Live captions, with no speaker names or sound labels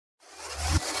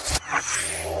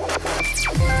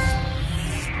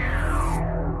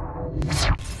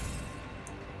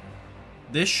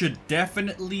This should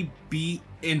definitely be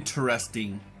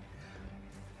interesting.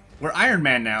 We're Iron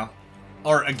Man now.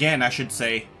 Or again, I should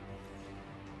say.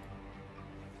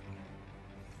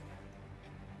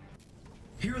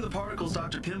 Here are the particles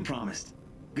Dr. Pym promised.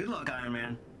 Good luck, Iron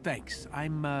Man. Thanks.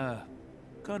 I'm,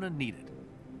 gonna need it.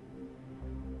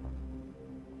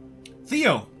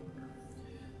 Theo!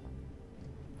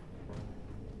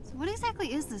 So what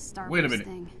exactly is this Starburst Wait a minute.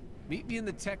 thing? Meet me in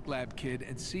the tech lab, kid,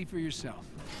 and see for yourself.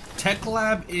 Tech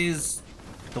lab is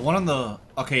the one on the...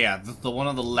 Okay, yeah, the one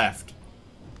on the left.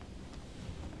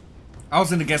 I was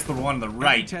gonna guess the one on the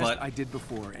right, Every test but... I did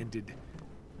before ended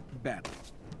badly.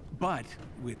 But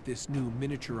with this new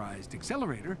miniaturized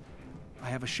accelerator, I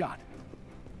have a shot.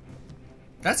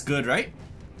 That's good, right?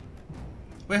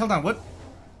 Wait, hold on, what?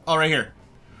 Oh, right here.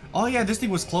 Oh yeah, this thing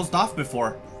was closed off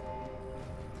before.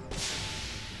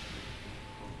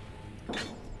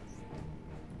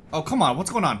 Oh, come on, what's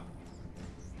going on?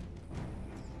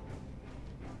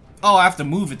 Oh, I have to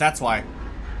move it, that's why.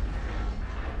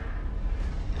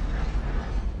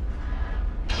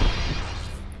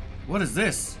 What is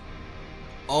this?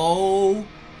 Oh,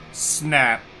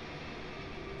 snap.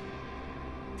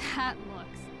 That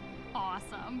looks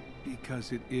awesome.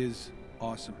 Because it is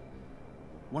awesome.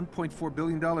 $1.4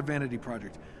 billion vanity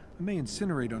project. I may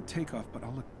incinerate on takeoff, but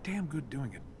I'll look damn good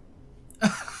doing it.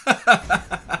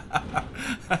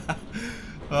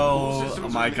 Oh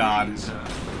my god.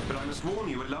 But I must warn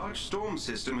you, a large storm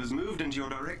system has moved into your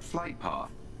direct flight path.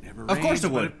 Never Of course rains,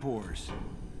 it would. but it pours.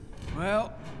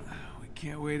 Well, we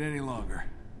can't wait any longer.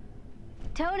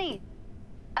 Tony,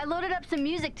 I loaded up some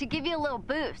music to give you a little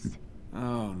boost.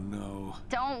 Oh no.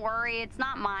 Don't worry, it's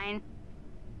not mine.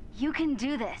 You can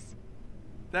do this.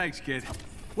 Thanks, kid.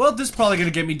 Well, this is probably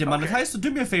gonna get me demonetized, so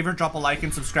do me a favor, drop a like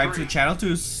and subscribe to the channel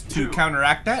to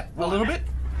counteract that a little bit.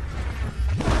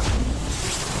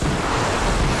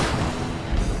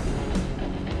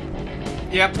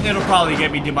 Yep, it'll probably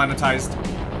get me demonetized.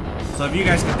 So if you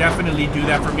guys could definitely do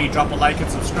that for me, drop a like and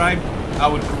subscribe, I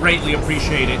would greatly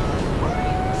appreciate it.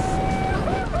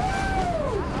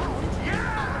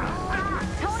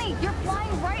 Tony, you're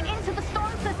flying right into the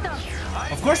storm system.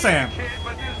 Of course I am.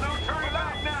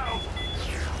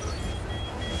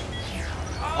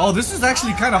 Oh, this is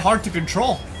actually kind of hard to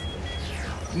control.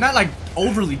 Not like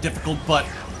overly difficult, but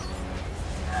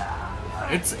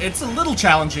it's a little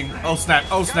challenging. Oh snap!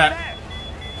 Oh snap!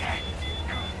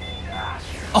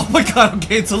 Oh my god!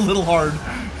 Okay, it's a little hard.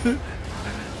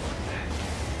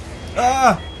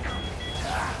 Ah!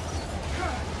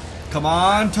 Come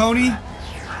on, Tony.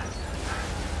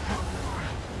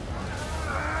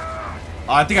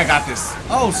 Oh, I think I got this.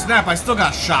 Oh snap! I still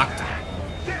got shocked.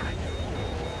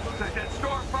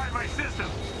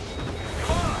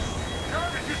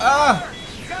 Ah!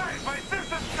 Guys, my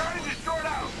system's starting to short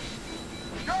out.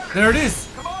 Jarvis, There it is.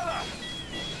 come on up.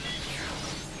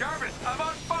 Jarvis, I'm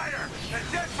on fire.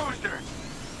 A jet booster.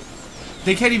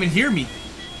 They can't even hear me.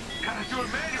 Gotta do it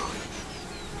manually.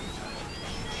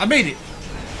 I made it.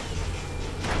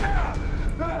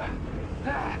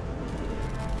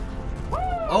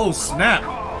 Oh snap!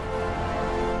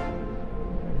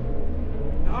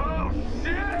 Oh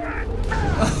shit!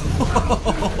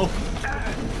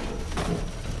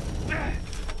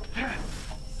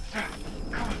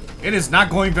 It is not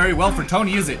going very well for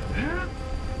Tony, is it?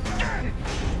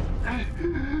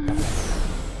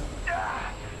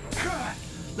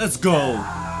 Let's go.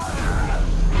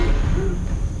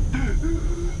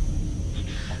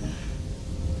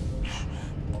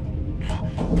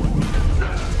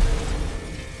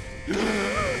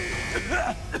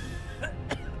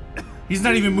 He's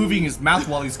not even moving his mouth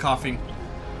while he's coughing.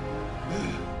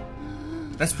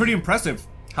 That's pretty impressive,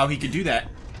 how he could do that.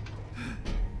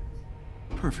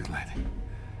 Perfect landing.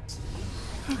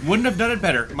 Wouldn't have done it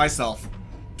better myself,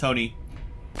 Tony.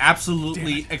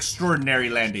 Absolutely extraordinary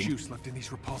landing. Juice left in these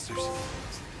repulsors.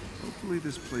 Hopefully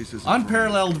this place is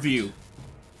Unparalleled view.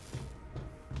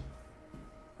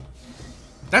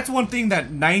 That's one thing that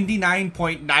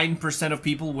 99.9% of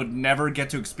people would never get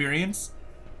to experience,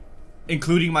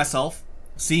 including myself,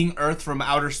 seeing Earth from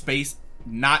outer space,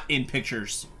 not in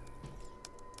pictures.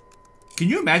 Can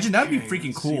you imagine? That'd be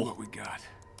freaking See cool. what we got.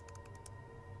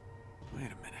 Wait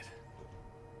a minute.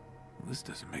 Well, this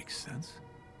doesn't make sense.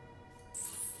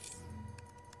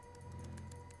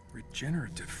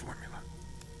 Regenerative formula.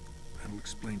 That'll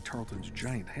explain Tarleton's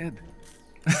giant head.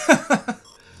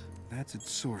 That's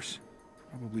its source.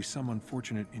 Probably some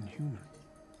unfortunate inhuman.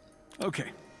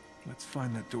 Okay, let's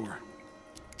find that door.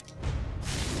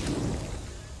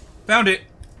 Found it.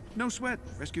 No sweat.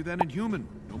 Rescue that inhuman.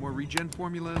 No more regen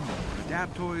formula, no more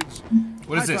adaptoids.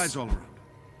 What is High this? fives all around.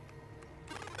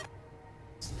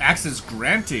 Access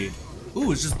granted.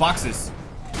 Ooh, it's just boxes.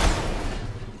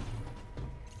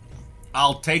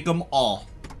 I'll take them all.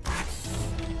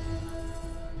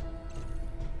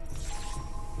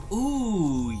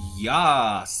 Ooh,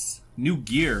 yas. New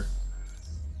gear.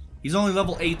 He's only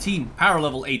level 18. Power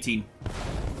level 18.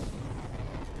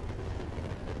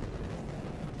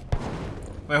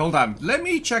 Wait, hold on. Let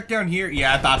me check down here.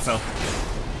 Yeah, I thought so.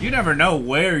 You never know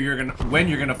when you're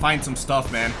gonna find some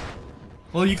stuff, man.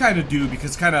 Well, you kind of do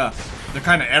because they're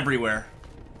kind of everywhere.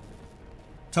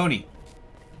 Tony,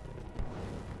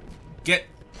 get.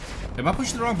 Am I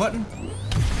pushing the wrong button?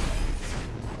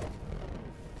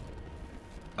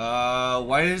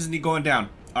 Why isn't he going down?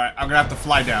 All right, I'm gonna have to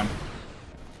fly down.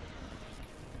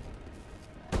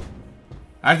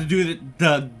 I had to do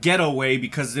the getaway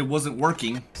because it wasn't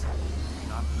working.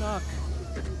 Knock, knock.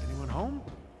 Anyone home?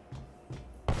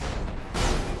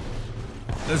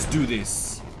 Let's do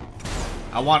this.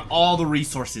 I want all the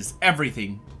resources,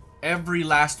 everything. Every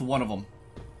last one of them.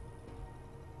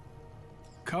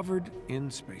 Covered in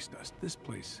space dust. This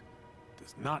place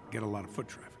does not get a lot of foot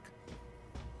traffic.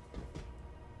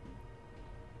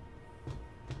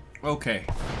 Okay.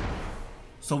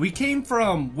 So we came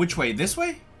from which way? This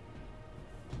way?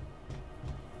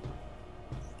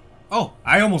 Oh,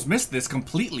 I almost missed this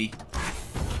completely.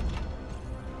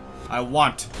 I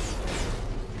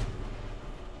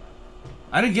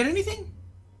didn't get anything?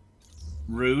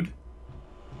 Rude.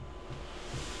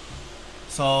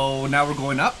 So now we're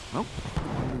going up? Well,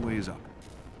 only way is up.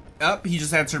 Up, he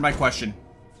just answered my question.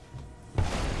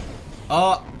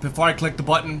 Before I click the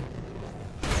button.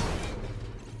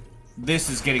 This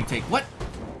is getting what?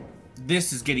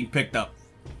 This is getting picked up.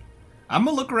 I'm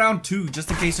gonna look around too, just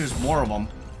in case there's more of them.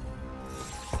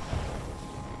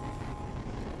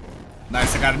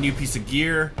 Nice, I got a new piece of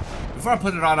gear. Before I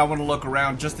put it on, I want to look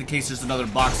around just in case there's another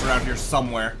box around here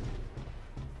somewhere.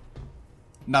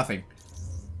 Nothing.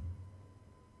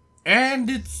 And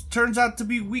it turns out to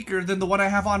be weaker than the one I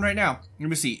have on right now. Let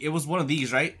me see. It was one of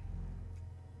these, right?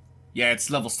 Yeah, it's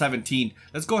level 17.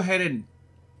 Let's go ahead and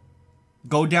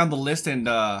go down the list and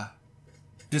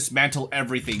dismantle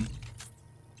everything.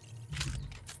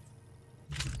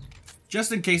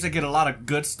 Just in case I get a lot of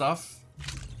good stuff.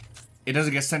 It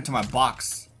doesn't get sent to my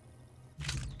box.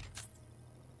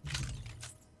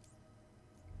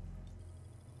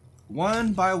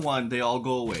 One by one, they all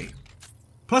go away.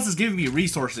 Plus, it's giving me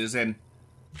resources, and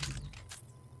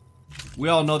we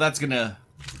all know that's gonna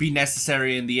be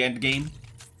necessary in the end game.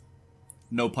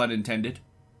 No pun intended.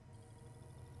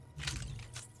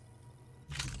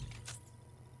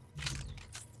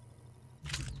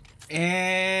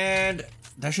 And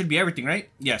that should be everything, right?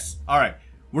 Yes. Alright.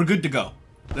 We're good to go.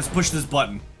 Let's push this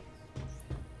button.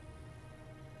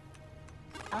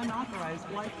 Unauthorized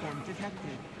life form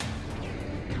detected.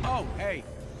 Oh, hey.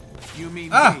 You mean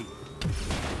me?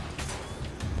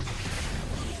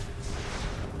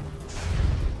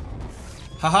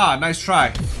 Haha, nice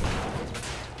try.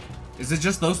 Is it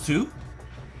just those two?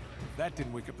 If that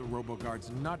didn't wake up the robo-guards,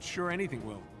 not sure anything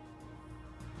will.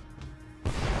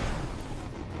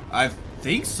 I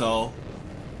think so.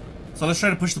 So let's try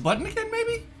to push the button again,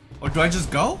 maybe? Or do I just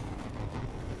go?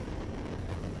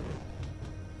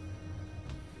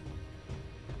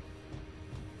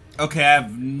 Okay, I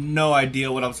have no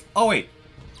idea what I was... Oh, wait.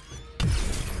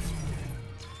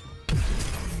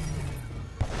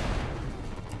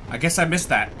 I guess I missed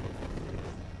that.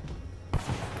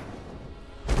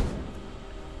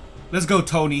 Let's go,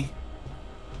 Tony.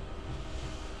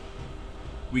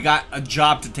 We got a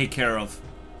job to take care of.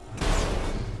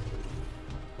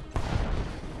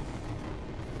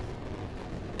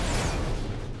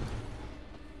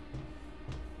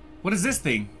 What is this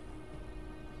thing?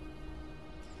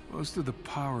 Most of the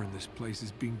power in this place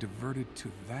is being diverted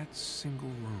to that single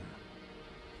room.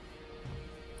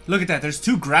 Look at that, there's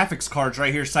two graphics cards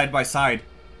right here side by side.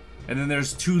 And then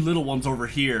there's two little ones over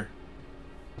here.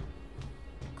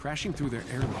 Crashing through their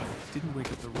airlock didn't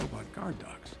wake up the robot guard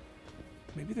dogs.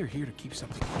 Maybe they're here to keep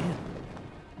something in,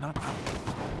 not out.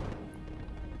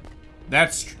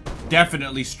 That's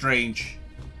definitely strange.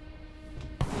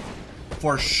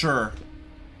 For sure.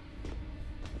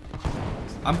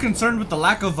 I'm concerned with the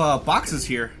lack of boxes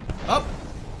here. Oh,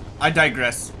 I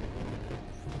digress.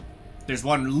 There's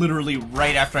one literally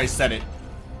right after I said it.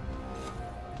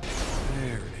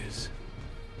 There it is.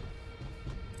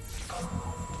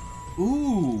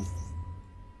 Ooh.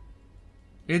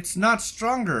 It's not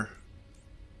stronger.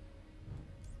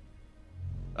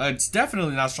 It's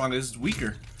definitely not stronger. This is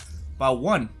weaker. About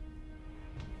one.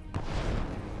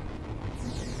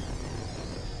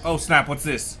 Oh snap, what's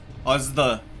this? Oh, this is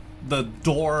the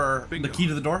door, Bingo. the key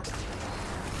to the door?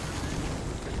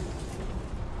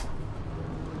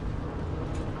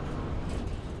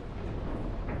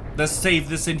 Let's save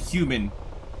this Inhuman.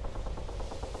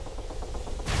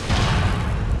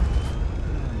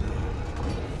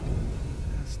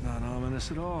 That's not ominous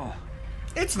at all.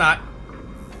 It's not.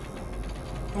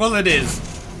 Well, it is.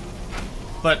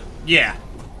 But, yeah.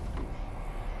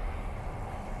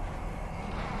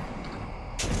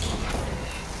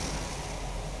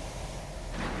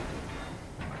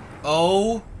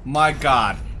 Oh my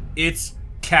god. It's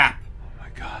Cap. Oh my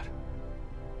god.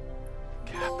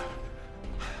 Cap.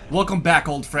 Welcome back,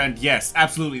 old friend. Yes,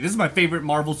 absolutely. This is my favorite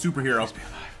Marvel superhero. Please be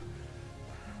alive.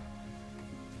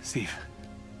 Steve.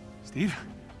 Steve?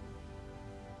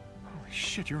 Holy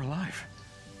shit, you're alive.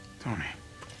 Tony.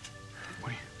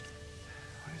 What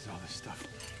is all this stuff?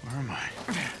 Where am I?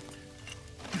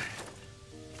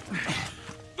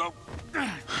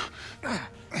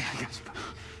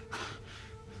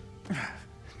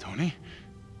 Tony?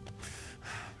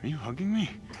 Are you hugging me?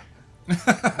 No.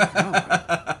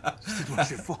 Just didn't want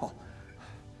you to fall.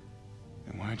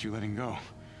 Then why aren't you letting go?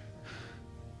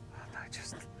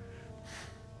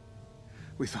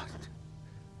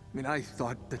 I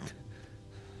thought that...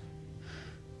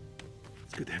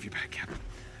 It's good to have you back, Captain.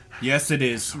 Yes, it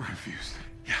is. I'm confused.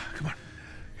 Yeah, come on.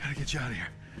 Gotta get you out of here.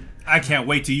 I can't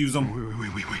wait to use them.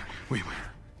 Wait.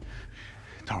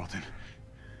 Tarleton.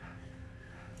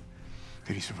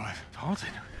 Did he survive?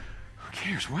 Tarleton? Who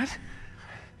cares? What?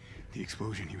 The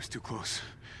explosion, he was too close.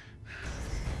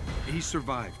 He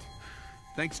survived.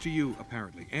 Thanks to you,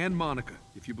 apparently. And Monica,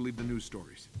 if you believe the news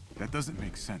stories. That doesn't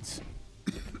make sense.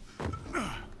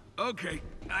 Okay,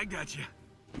 I got you.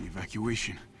 The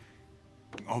evacuation.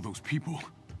 All those people.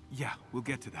 Yeah, we'll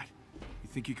get to that. You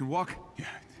think you can walk? Yeah,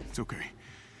 it's okay.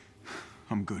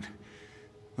 I'm good.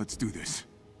 Let's do this.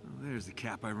 Oh, there's the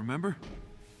Cap I remember.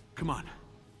 Come on.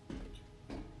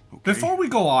 Okay. Before we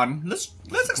go on, let's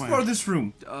explore this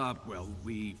room. Well,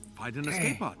 we find an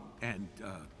escape pod. And,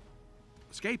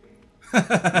 escape. You're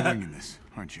winging this,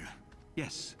 aren't you?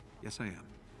 Yes. Yes, I am.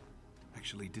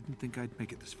 Actually, didn't think I'd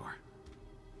make it this far.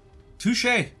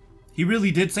 Touché. He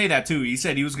really did say that, too. He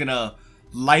said he was gonna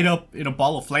light up in a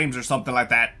ball of flames or something like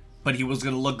that, but he was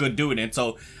gonna look good doing it.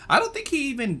 So, I don't think he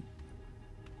even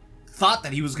thought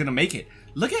that he was gonna make it.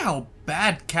 Look at how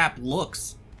bad Cap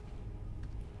looks.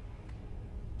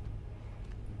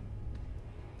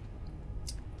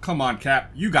 Come on,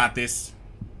 Cap. You got this.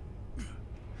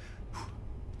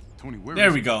 Tony, where There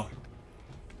is we it? go.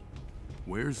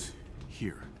 Where's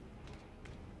here?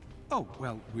 Oh,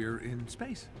 well, we're in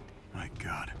space. My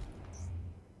God.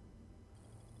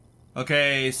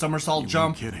 Okay, somersault You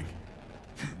jump. weren't kidding.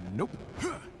 Nope.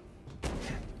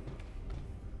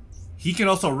 He can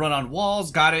also run on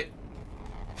walls. Got it.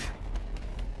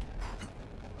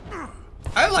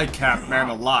 I like Cap, man,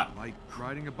 a lot. Like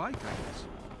riding a bike, I guess.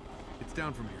 It's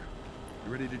down from here.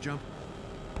 You ready to jump?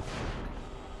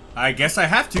 I guess I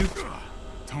have to.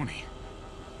 Tony,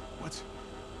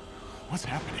 what's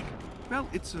happening? Well,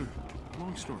 it's a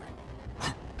long story.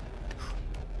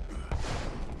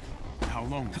 How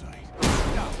long was I?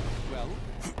 Yeah, well,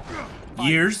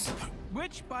 Years.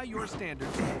 which by your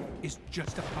standards is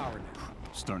just a power nap.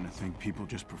 Starting to think people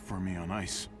just prefer me on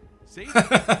ice. See?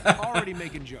 Already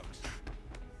making jokes.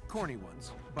 Corny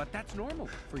ones, but that's normal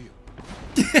for you.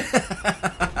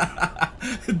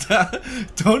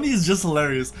 Tony is just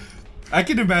hilarious. I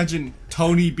can imagine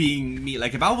Tony being me.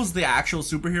 Like, if I was the actual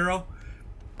superhero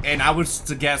and I was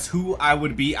to guess who I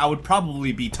would be, I would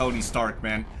probably be Tony Stark,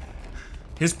 man.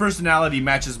 His personality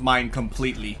matches mine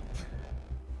completely.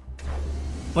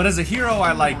 But as a hero,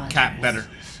 I like Cap better.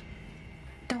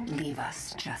 Don't leave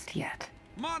us just yet.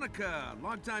 Monica,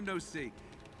 long time no see.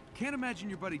 Can't imagine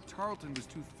your buddy Tarleton was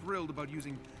too thrilled about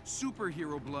using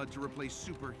superhero blood to replace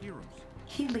superheroes.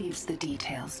 He leaves the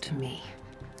details to me.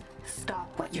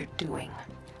 Stop what you're doing.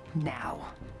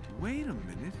 Now. Wait a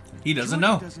minute. He doesn't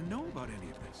Jordan know. Doesn't know about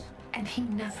any of this. And he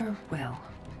never will.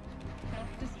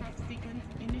 Self-destruct sequence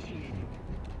initiated.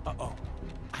 Uh-oh.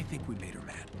 I think we made her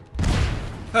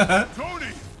mad.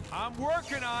 Tony! I'm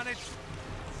working on it.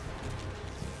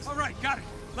 All right, got it.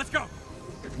 Let's go.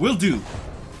 Will do.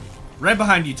 Right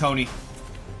behind you, Tony.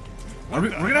 We're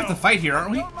gonna have to fight here,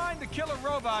 aren't we? Don't mind the killer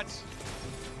robots.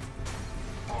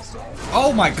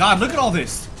 Oh my god, look at all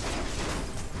this.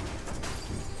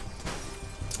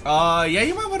 Yeah,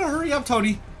 you might want to hurry up,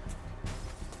 Tony.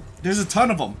 There's a ton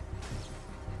of them.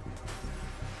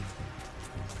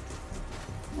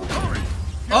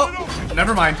 Oh,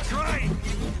 never mind.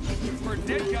 For a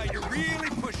dead guy, you're really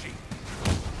pushy.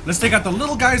 Let's take out the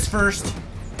little guys first.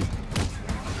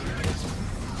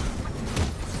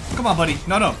 Come on, buddy.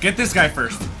 No, get this guy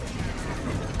first. I'm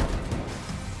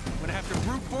gonna have to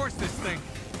brute force this thing.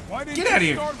 Why didn't Get you out of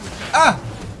here. start with that? Ah!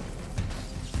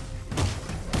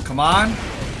 Come on.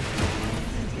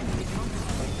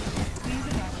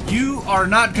 You are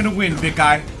not gonna win, big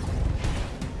guy.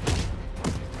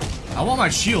 I want my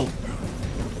shield.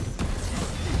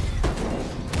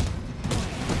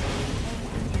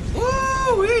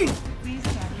 Woo-wee!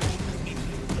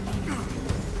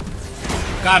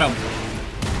 Got him.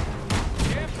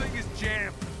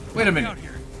 Wait a minute.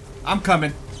 I'm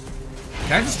coming.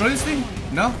 Can I destroy this thing?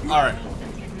 No? Alright.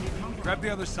 Grab the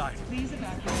other side.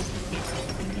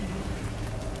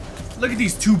 Look at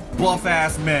these two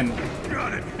buff-ass men.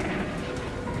 Got it.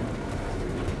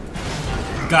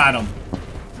 Got him.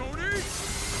 Tony!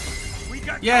 We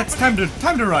got Yeah, it's time to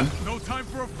run. No time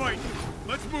for a fight.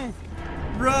 Let's move.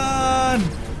 Run!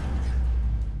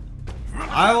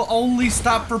 I'll only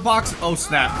stop for boxing. Oh,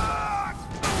 snap.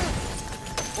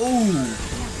 Oh.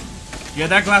 Yeah,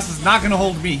 that glass is not gonna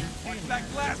hold me.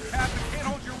 That glass cap can't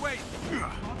hold your weight.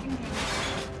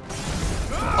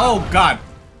 Oh, God.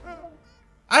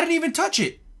 I didn't even touch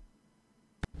it.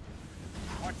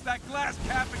 Watch that glass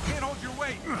cap, it can't hold your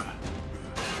weight.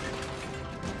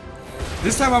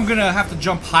 This time I'm gonna have to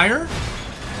jump higher.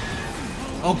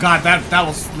 Oh God, that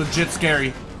was legit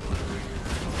scary.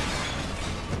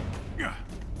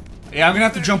 Yeah, I'm gonna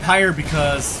have to jump higher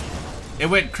because it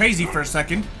went crazy for a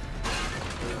second.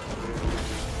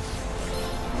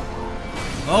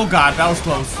 Oh God, that was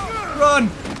close. Run!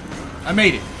 I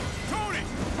made it.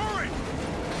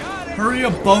 Hurry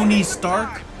up, Boney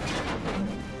Stark.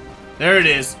 There it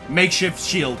is. Makeshift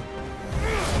shield.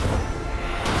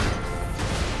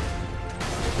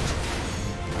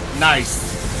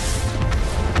 Nice.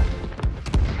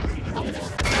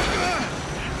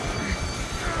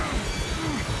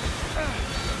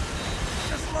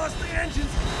 Just lost the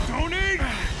engines. Tony!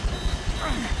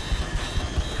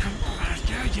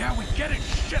 Yeah, we get it.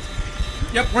 Shit.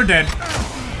 Yep, we're dead.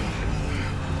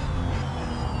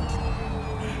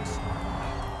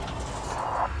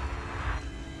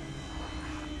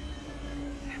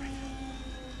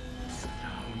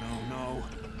 No.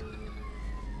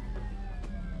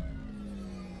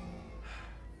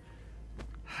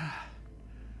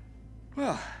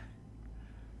 Well,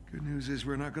 good news is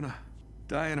we're not gonna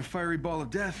die in a fiery ball of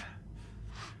death.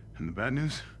 And the bad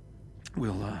news?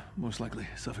 We'll most likely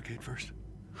suffocate first.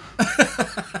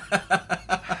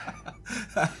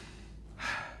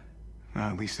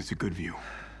 At least it's a good view.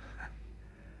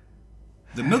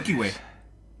 The Milky Way.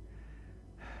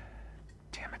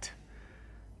 Damn it.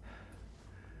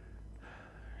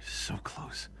 So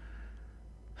close.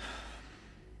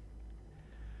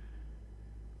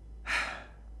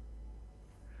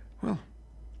 Well,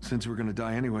 since we're gonna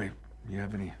die anyway, you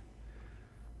have any,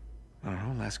 I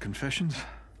don't know, last confessions?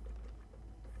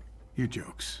 Your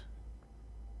jokes.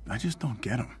 I just don't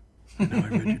get them. I know I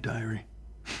read your diary.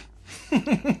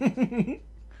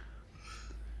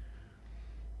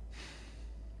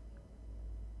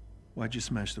 Why'd you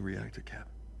smash the reactor cap?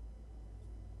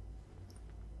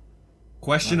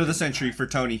 Question of the century for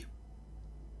Tony.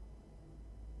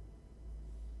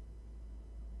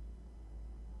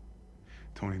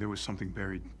 Tony, there was something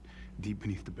buried deep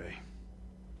beneath the bay.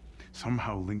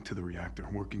 Somehow linked to the reactor,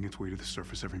 working its way to the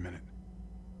surface every minute.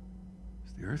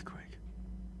 It's the earthquake.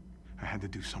 I had to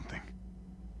do something.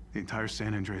 The entire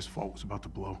San Andreas fault was about to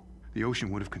blow. The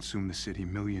ocean would have consumed the city.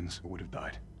 Millions would have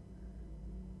died.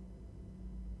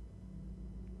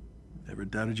 Never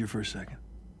doubted you for a second.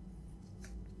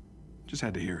 Just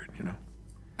had to hear it, you know?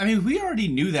 I mean, we already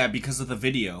knew that because of the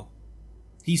video.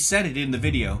 He said it in the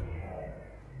video.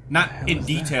 Not in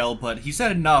detail, but he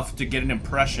said enough to get an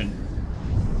impression.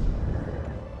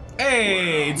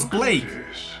 Hey, it's Blake.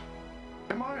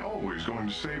 Am I always going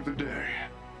to save the day?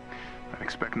 I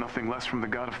expect nothing less from the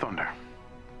God of Thunder.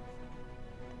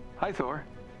 Hi, Thor.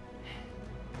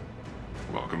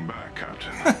 Welcome back,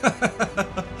 Captain.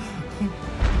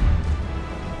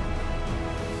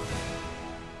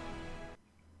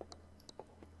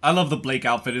 I love the Blake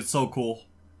outfit, it's so cool.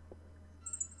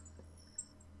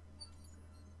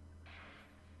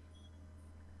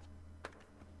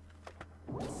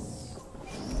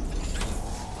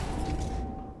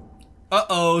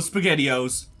 Uh-oh,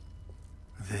 SpaghettiOs.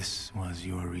 This was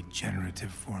your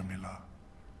regenerative formula.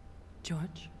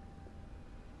 George?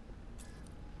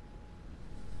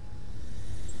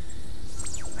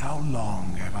 How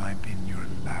long have I been your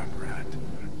lab rat?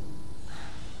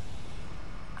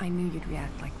 I knew you'd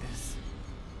react like this.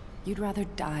 You'd rather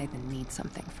die than need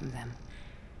something from them.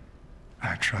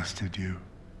 I trusted you.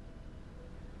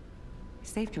 You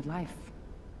saved your life.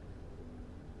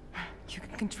 You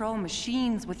can control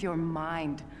machines with your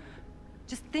mind.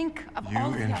 Just think of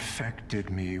all You the... infected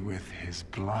me with his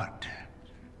blood.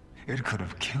 It could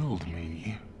have killed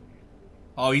me.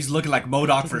 Oh, he's looking like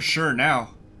MODOK for sure now.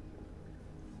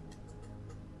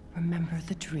 Remember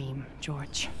the dream,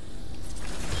 George.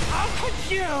 How could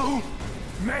you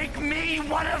make me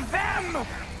one of them?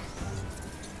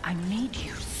 I made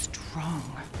you strong.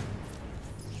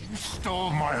 You stole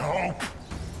my hope.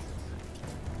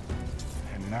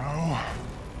 And now,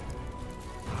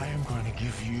 I am going to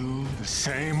give you the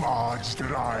same odds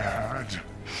that I had.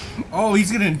 Oh,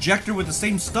 he's gonna inject her with the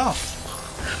same stuff.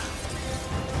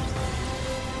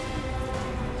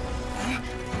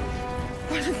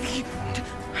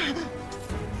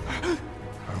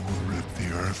 I will rid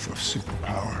the Earth of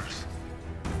superpowers.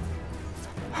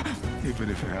 Even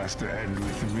if it has to end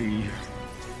with me.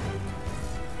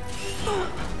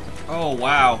 Oh,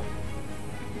 wow.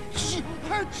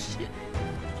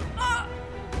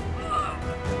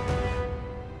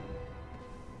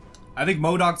 I think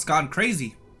MODOK's gone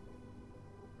crazy.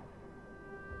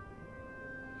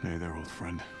 Hey there, old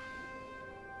friend.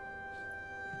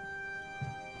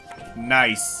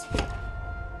 Nice.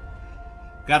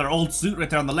 Got our old suit right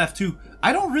there on the left, too.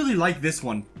 I don't really like this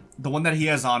one. The one that he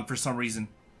has on for some reason.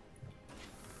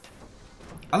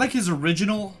 I like his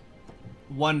original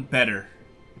one better.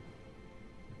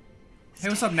 Hey,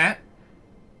 what's up, Nat?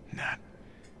 Nat.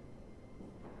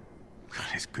 God,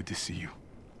 it's good to see you.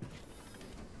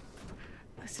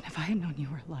 Listen, if I had known you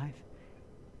were alive,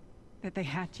 that they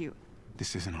had you.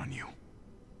 This isn't on you.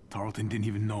 Tarleton didn't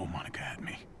even know Monica had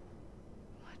me.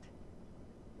 What?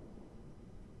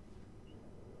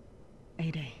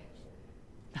 A-Day.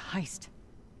 The heist.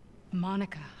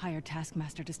 Monica hired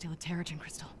Taskmaster to steal a Terrigen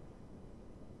crystal.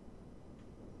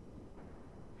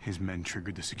 His men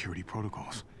triggered the security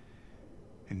protocols,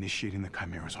 initiating the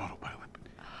Chimera's autopilot.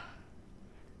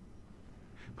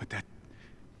 But that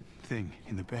thing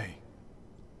in the bay,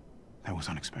 that was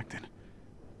unexpected.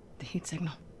 The heat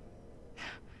signal.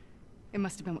 It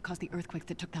must have been what caused the earthquakes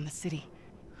that took down the city.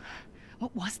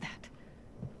 What was that?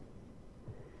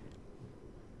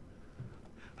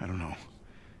 I don't know.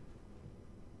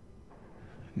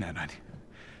 Nat,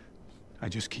 I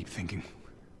just keep thinking,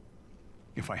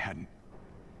 if I hadn't,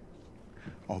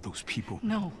 all those people...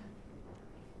 No.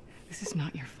 This is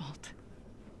not your fault.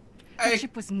 It The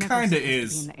ship was never kinda supposed to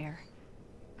is. be in the air.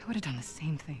 I would have done the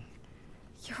same thing.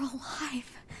 You're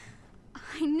alive.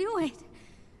 I knew it.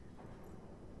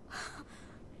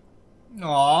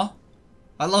 Aw.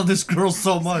 I love this girl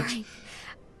so much. Sorry.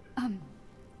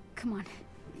 Come on.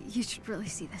 You should really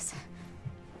see this.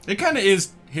 It kind of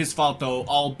is his fault, though,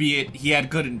 albeit he had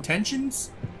good intentions.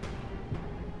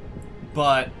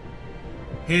 But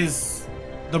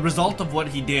the result of what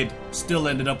he did still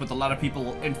ended up with a lot of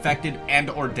people infected and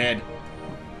or dead.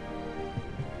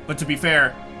 But to be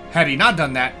fair, had he not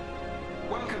done that,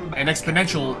 an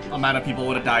exponential amount of people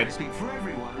would have died. I speak for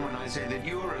everyone when I say that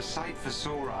you are a sight for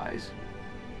sore eyes.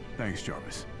 Thanks,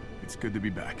 Jarvis. It's good to be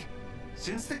back.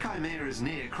 Since the Chimera's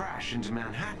near crash into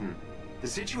Manhattan, the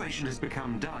situation has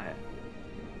become dire.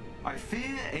 I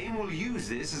fear AIM will use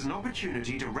this as an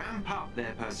opportunity to ramp up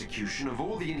their persecution of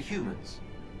all the Inhumans.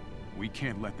 We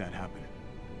can't let that happen.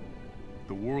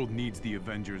 The world needs the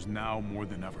Avengers now more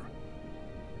than ever.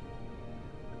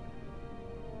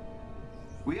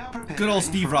 We are preparing Good old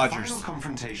Steve for Rogers. a final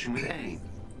confrontation with AIM.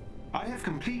 I have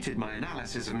completed my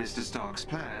analysis of Mr. Stark's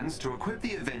plans to equip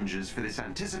the Avengers for this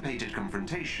anticipated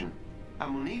confrontation,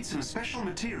 and will need some special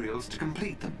materials to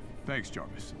complete them. Thanks,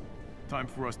 Jarvis. Time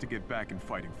for us to get back in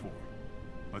fighting form.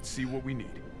 Let's see what we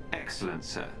need. Excellent,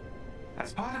 sir.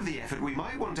 As part of the effort, we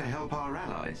might want to help our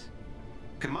allies.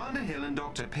 Commander Hill and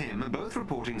Dr. Pym are both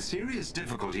reporting serious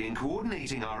difficulty in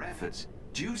coordinating our efforts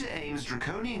due to AIM's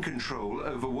draconian control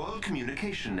over world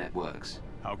communication networks.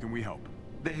 How can we help?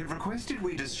 They have requested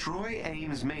we destroy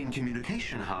AIM's main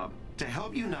communication hub to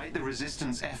help unite the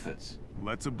Resistance efforts.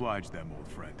 Let's oblige them, old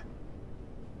friend.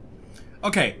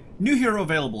 Okay, new hero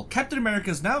available. Captain America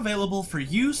is now available for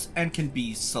use and can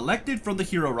be selected from the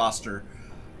hero roster.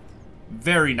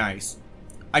 Very nice.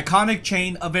 Iconic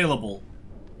chain available.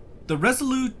 The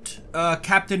Resolute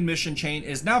Captain mission chain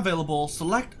is now available.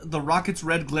 Select the Rocket's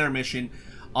Red Glare mission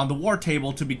on the war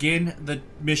table to begin the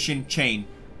mission chain.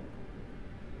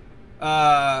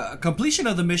 Completion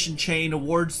of the mission chain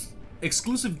awards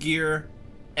exclusive gear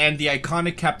and the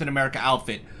iconic Captain America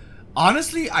outfit.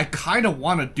 Honestly, I kind of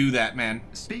want to do that, man.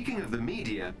 Speaking of the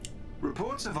media,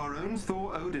 reports of our own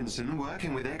Thor Odinson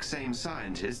working with ex-AIM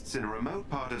scientists in a remote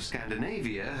part of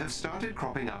Scandinavia have started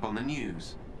cropping up on the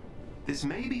news. This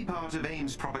may be part of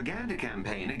AIM's propaganda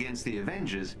campaign against the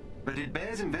Avengers, but it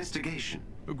bears investigation.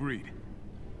 Agreed.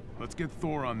 Let's get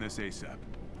Thor on this ASAP.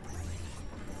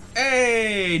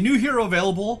 Hey, new hero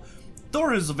available.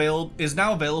 Thor is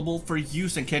now available for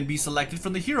use and can be selected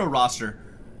from the hero roster.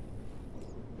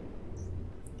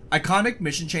 Iconic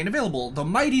mission chain available. The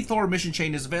Mighty Thor mission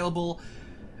chain is available.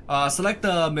 Select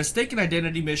the Mistaken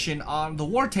Identity mission on the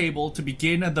war table to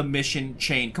begin the mission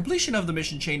chain. Completion of the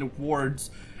mission chain awards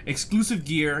exclusive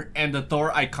gear and the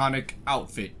Thor iconic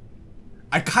outfit.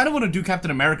 I kind of want to do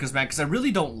Captain America's, man, because I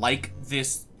really don't like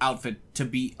this outfit, to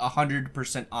be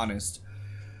 100% honest.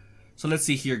 So let's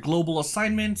see here. Global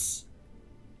assignments.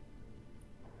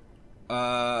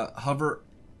 Hover.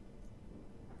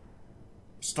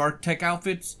 Stark Tech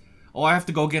outfits. Oh, I have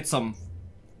to go get some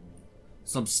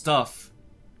stuff.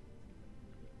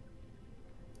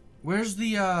 Where's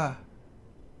the,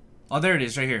 Oh, there it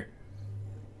is, right here.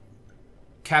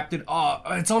 Captain... Oh,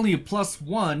 it's only a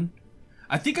 +1.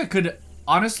 I think I could...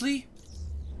 Honestly...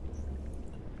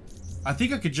 I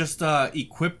think I could just,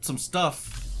 equip some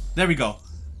stuff. There we go.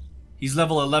 He's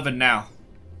level 11 now.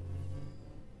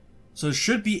 So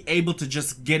should be able to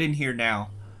just get in here now.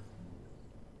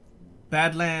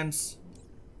 Badlands.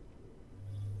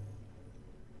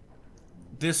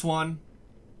 This one.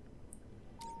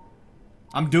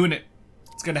 I'm doing it.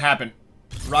 It's gonna happen.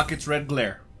 Rocket's red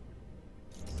glare.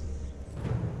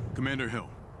 Commander Hill,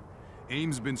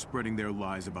 AIM's been spreading their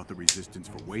lies about the Resistance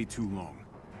for way too long.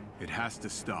 It has to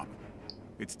stop.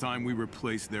 It's time we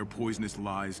replace their poisonous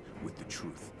lies with the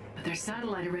truth. But their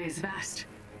satellite array is vast.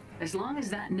 As long as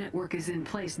that network is in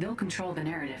place, they'll control the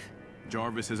narrative.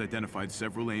 Jarvis has identified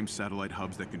several AIM satellite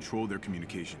hubs that control their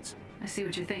communications. I see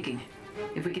what you're thinking.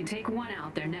 If we can take one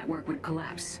out, their network would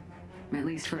collapse. At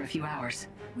least for a few hours.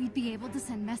 We'd be able to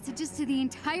send messages to the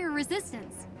entire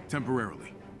Resistance.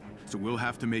 Temporarily. So we'll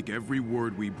have to make every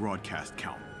word we broadcast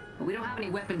count. But we don't have any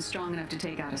weapons strong enough to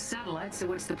take out a satellite, so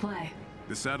what's the play?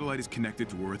 The satellite is connected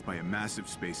to Earth by a massive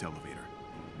space elevator.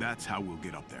 That's how we'll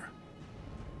get up there.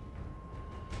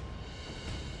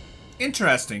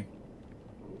 Interesting.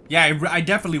 Yeah, I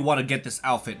definitely want to get this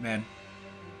outfit, man.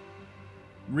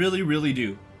 Really, really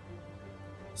do.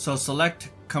 So select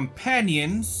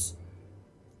companions.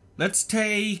 Let's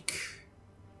take...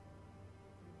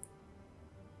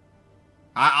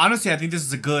 Honestly, I think this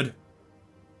is a good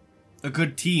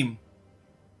team.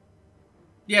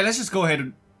 Yeah, let's just go ahead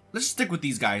and... Let's just stick with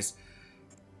these guys.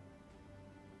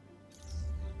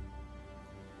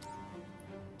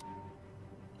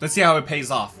 Let's see how it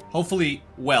pays off. Hopefully,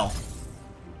 well.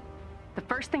 The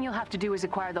first thing you'll have to do is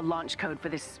acquire the launch code for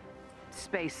this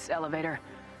space elevator.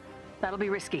 That'll be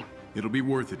risky. It'll be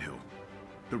worth it, Hill.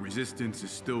 The Resistance is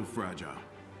still fragile.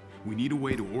 We need a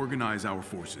way to organize our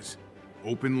forces.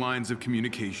 Open lines of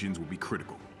communications will be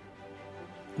critical.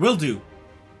 Will do.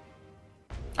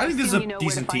 I think this is a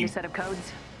decent team. A set of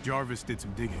codes? Jarvis did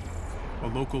some digging. A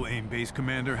local AIM base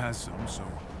commander has some, so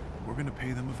we're gonna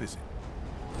pay them a visit.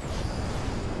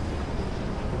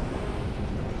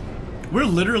 We're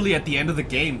literally at the end of the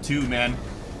game too, man.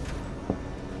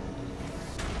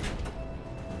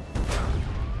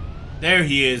 There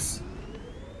he is.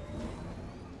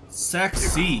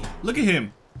 Sexy. Look at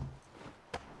him.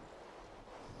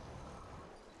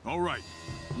 All right.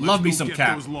 Love me some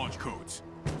Cap. Those launch codes.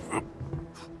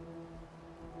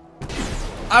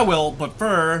 I will, but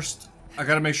first, I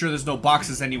gotta make sure there's no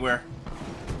boxes anywhere.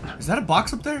 Is that a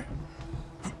box up there?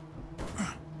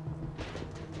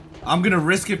 I'm gonna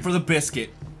risk it for the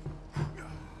biscuit.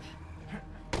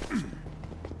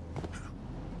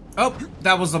 Oh,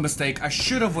 that was a mistake. I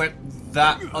should have went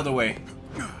that other way.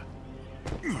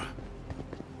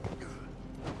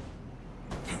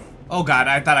 Oh god,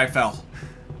 I thought I fell.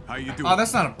 How you doing? Oh,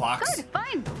 that's not a box. Good,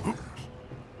 fine.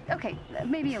 Okay,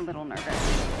 maybe a little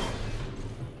nervous.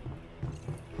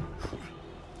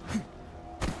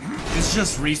 It's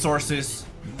just resources.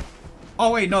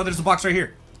 Oh wait, no, there's a box right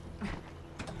here.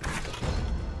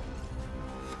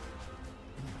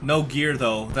 No gear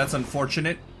though, that's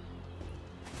unfortunate.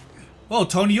 Whoa,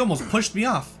 Tony, you almost pushed me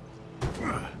off.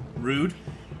 Rude.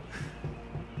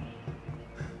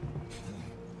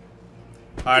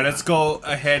 Alright, let's go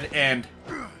ahead and...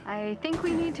 I think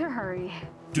we need to hurry.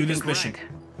 Do this mission.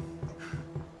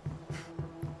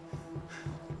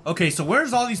 Okay, so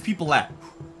where's all these people at?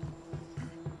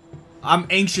 I'm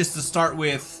anxious to start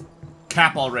with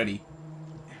Cap already.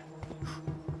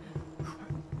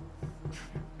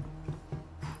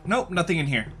 Nope, nothing in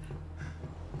here.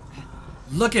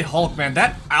 Look at Hulk, man.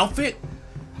 That outfit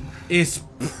is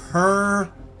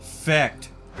perfect.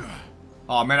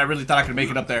 Oh man, I really thought I could make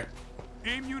it up there.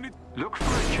 AIM unit. Look for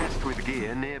a chest with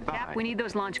gear nearby. Cap, we need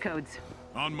those launch codes.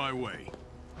 On my way.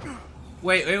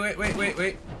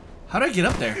 Wait. How do I get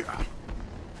up there?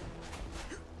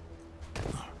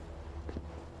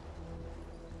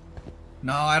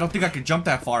 No, I don't think I can jump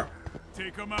that far.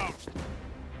 Take him out.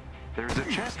 There's a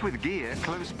chest with gear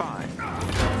close by.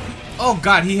 Oh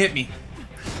god, he hit me.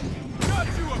 Got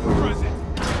you a present.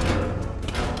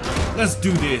 Let's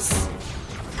do this.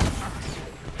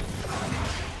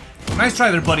 Nice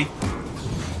try there, buddy.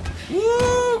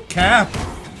 Woo, Cap.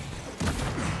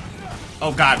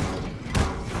 Oh god.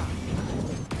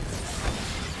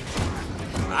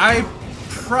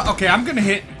 Okay, I'm gonna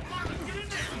hit.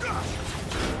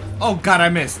 Oh god, I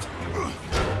missed.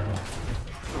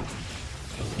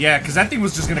 Yeah, because that thing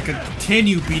was just gonna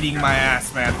continue beating my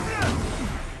ass, man.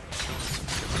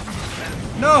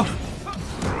 No!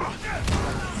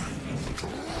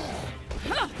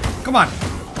 Come on.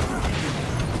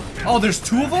 Oh, there's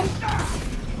two of them?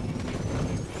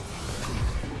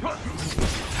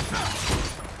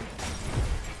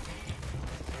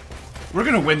 We're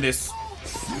gonna win this.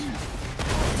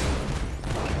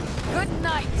 Good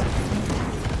night.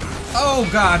 Oh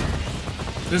god.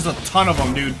 There's a ton of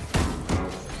them, dude.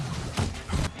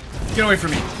 Get away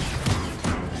from me.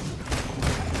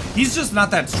 He's just not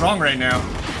that strong right now.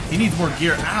 He needs more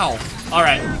gear. Ow.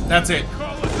 Alright, that's it.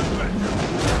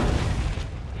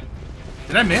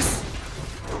 Did I miss?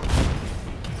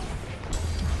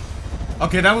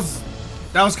 Okay, that was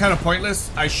kind of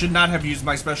pointless. I should not have used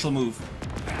my special move.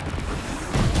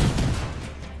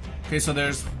 Okay, so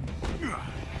there's...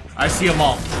 I see them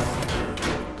all.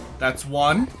 That's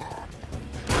one.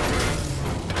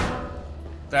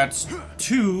 That's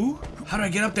two. How do I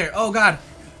get up there? Oh god.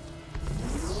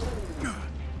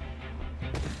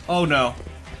 Oh no.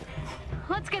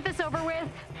 Let's get this over with.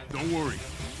 Don't worry.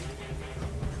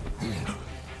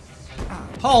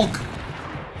 Hulk.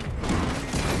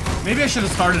 Maybe I should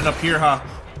have started up here, huh?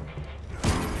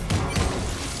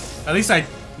 At least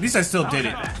I still did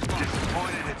it.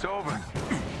 Disappointed it's over.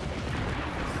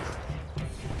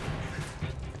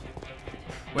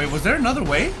 Wait, was there another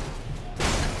way?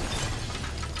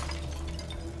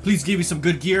 Please give me some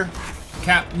good gear.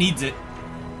 Cap needs it.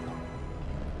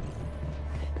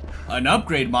 An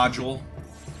upgrade module.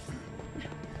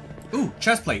 Ooh,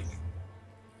 chest plate.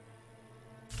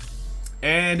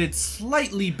 And it's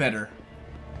slightly better.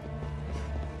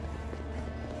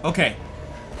 Okay.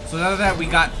 So now that we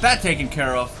got that taken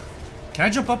care of, can I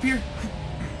jump up here?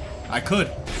 I could.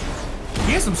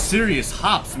 He has some serious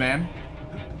hops, man.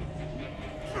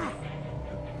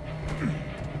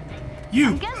 You.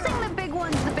 I'm guessing the big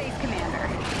one's the base commander.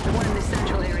 The one in the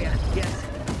central area. Yes.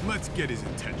 Let's get his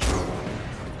attention.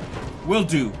 Will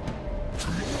do.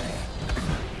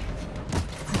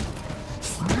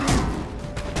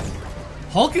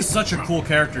 Hulk is such a cool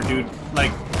character, dude.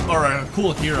 Like, or a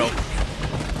cool hero.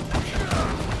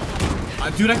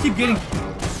 Dude, I keep getting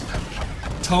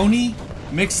Tony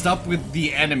mixed up with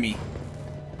the enemy.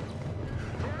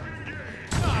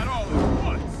 Not all at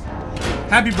once.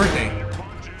 Happy birthday.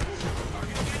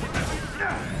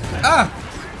 Ah!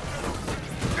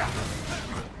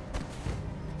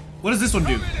 What does this one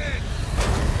do?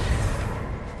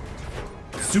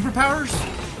 Superpowers?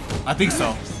 I think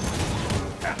so.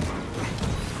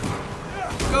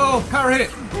 Go! Power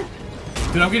hit!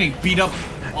 Dude, I'm getting beat up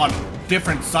on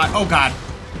different sides. Oh god.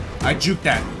 I juked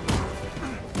that.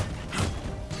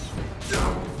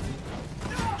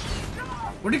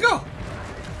 Where'd he go?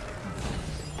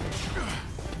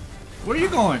 Where are you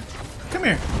going? Come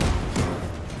here.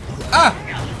 Ah!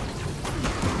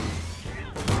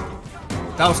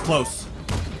 That was close.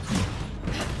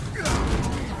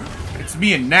 It's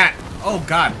me and Nat. Oh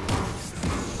god.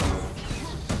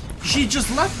 She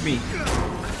just left me.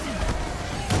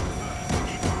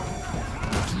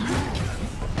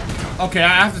 Okay, I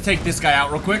have to take this guy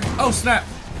out real quick. Oh snap.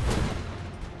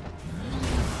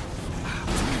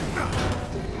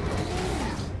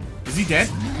 Is he dead?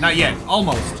 Not yet.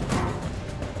 Almost.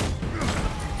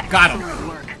 Got him. Excellent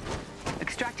work.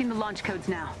 Extracting the launch codes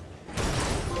now.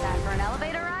 Time for an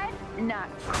elevator ride? Not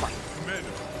quite.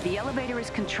 The elevator is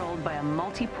controlled by a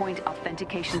multi-point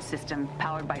authentication system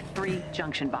powered by 3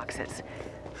 junction boxes.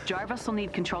 Jarvis will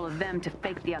need control of them to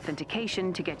fake the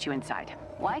authentication to get you inside.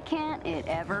 Why can't it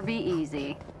ever be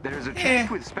easy? There is a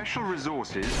chest with special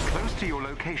resources close to your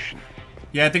location.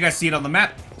 Yeah, I think I see it on the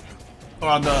map. Or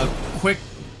on the quick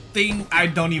thing. I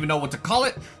don't even know what to call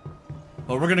it.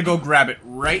 But we're gonna go grab it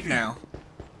right now.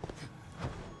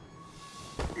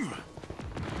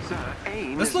 Sir,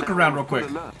 aim Let's is look now around real on full quick.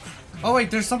 alert. Oh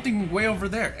wait, there's something way over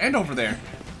there. And over there.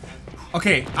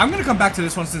 Okay, I'm gonna come back to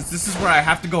this one since this is where I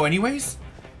have to go anyways.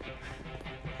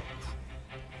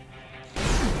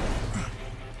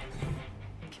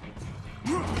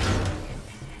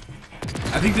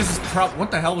 I think this is what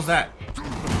the hell was that?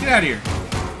 Get out of here.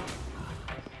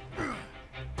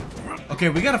 Okay,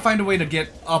 we gotta find a way to get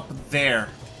up there.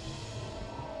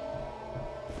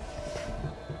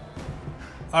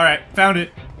 Alright, found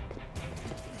it.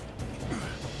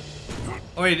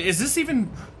 Oh wait, is this even...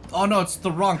 Oh no, it's the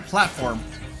wrong platform.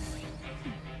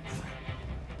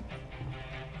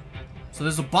 So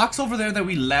there's a box over there that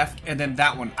we left, and then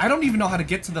that one. I don't even know how to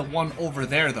get to the one over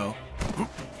there, though.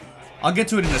 I'll get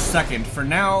to it in a second. For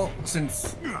now,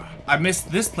 since I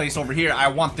missed this place over here, I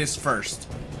want this first.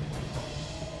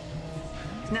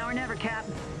 It's now or never, Cap.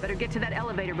 Better get to that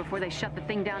elevator before they shut the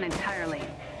thing down entirely.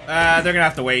 They're gonna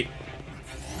have to wait.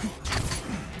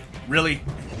 Really?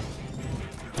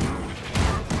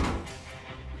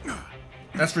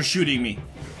 That's for shooting me.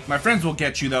 My friends will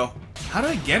get you, though. How did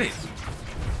I get it?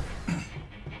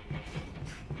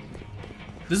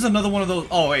 This is another one of those.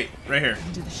 Oh, wait. Right here.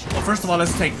 Well, first of all,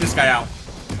 let's take this guy out.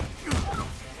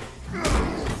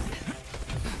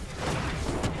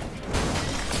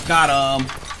 Got him.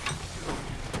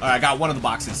 Alright, I got one of the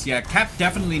boxes. Yeah, Cap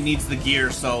definitely needs the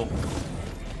gear, so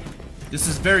this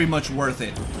is very much worth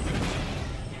it.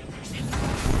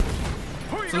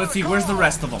 So let's see, where's the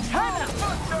rest of them?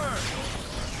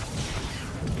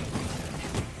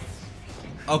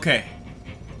 Okay.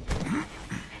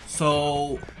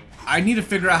 So I need to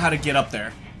figure out how to get up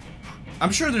there.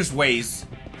 I'm sure there's ways.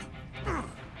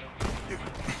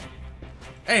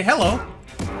 Hey, hello.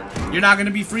 You're not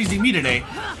gonna be freezing me today.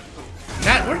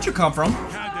 Nat, where'd you come from?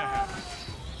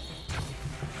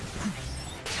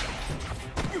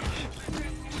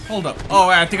 Hold up. Oh,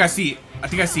 I think I see it. I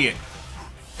think I see it.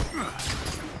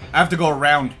 I have to go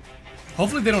around.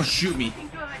 Hopefully they don't shoot me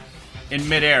in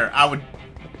midair. I would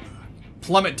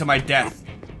plummet to my death.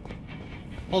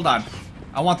 Hold on.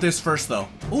 I want this first, though.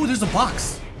 Ooh, there's a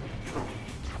box.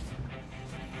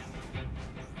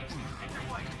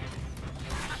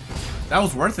 That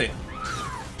was worth it.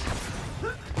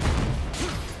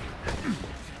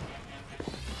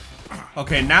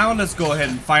 Okay, now let's go ahead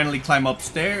and finally climb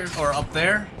upstairs, or up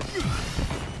there.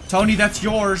 Tony, that's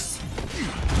yours.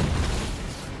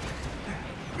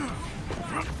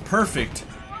 Perfect.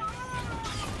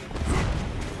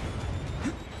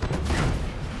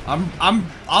 I'll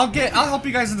help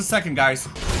you guys in a second, guys.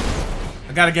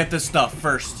 I gotta get this stuff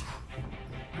first.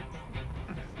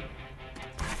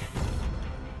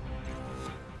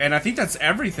 And I think that's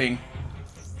everything.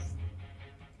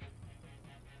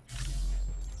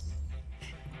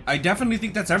 I definitely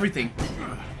think that's everything.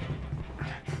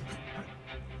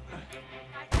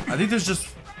 I think there's just...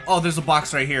 Oh, there's a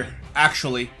box right here.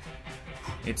 Actually,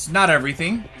 it's not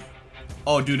everything.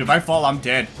 Oh, dude, if I fall, I'm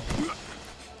dead.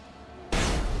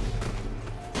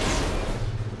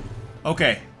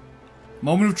 Okay.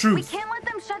 Moment of truth. We can't let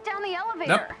them shut down the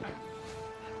elevator. Nope.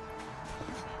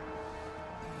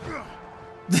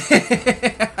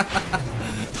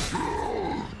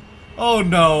 Oh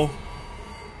no.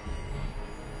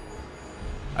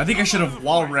 I think I should have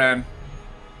wall ran.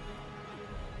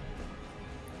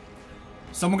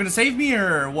 Someone gonna save me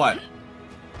or what?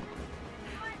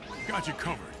 Got you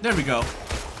covered. There we go.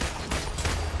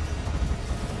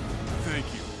 Thank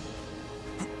you.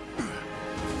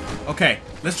 Okay,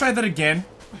 let's try that again.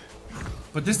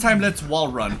 But this time let's wall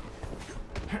run.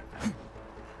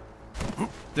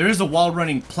 There is a wall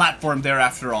running platform there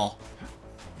after all.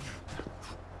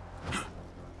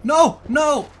 No!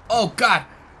 No! Oh god!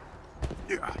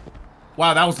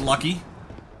 Wow, that was lucky.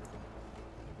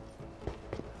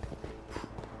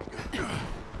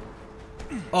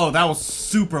 Oh, that was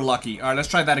super lucky. Alright, let's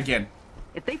try that again.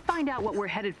 If they find out what we're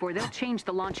headed for, they'll change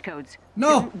the launch codes.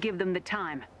 No! Don't give them the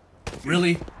time.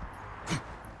 Really?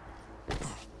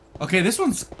 Okay, this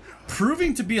one's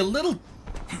proving to be a little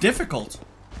difficult.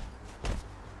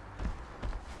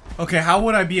 Okay, how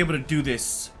would I be able to do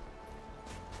this?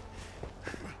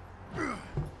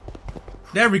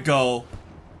 There we go.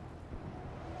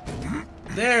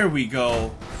 There we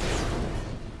go.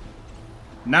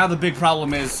 Now the big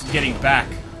problem is getting back.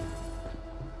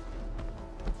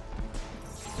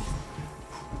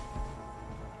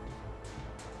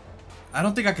 I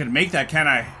don't think I can make that, can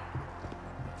I?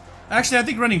 Actually, I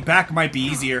think running back might be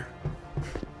easier.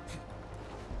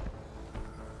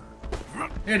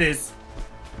 It is.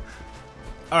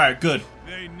 Alright, good.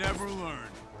 They never learn.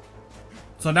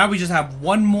 So now we just have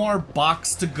one more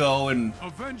box to go and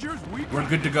Avengers, we're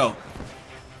good to go.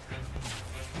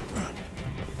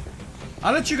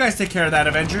 I'll let you guys take care of that,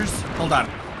 Avengers. Hold on.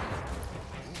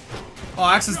 Oh,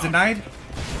 access denied?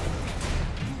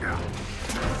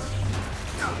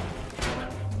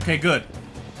 Okay, good.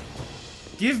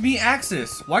 Give me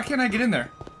access. Why can't I get in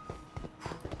there?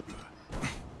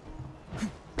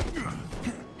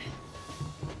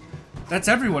 That's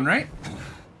everyone, right?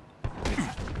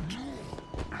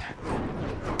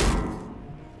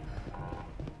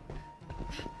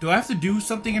 Do I have to do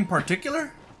something in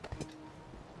particular?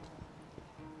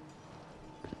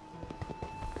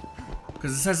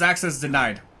 Because it says access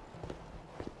denied.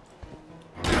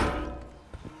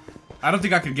 I don't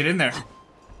think I could get in there.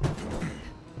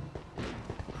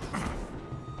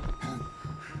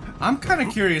 I'm kind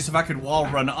of curious if I could wall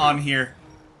run on here.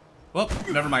 Well,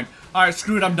 never mind. Alright,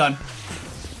 screw it, I'm done.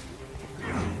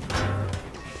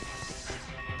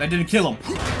 That didn't kill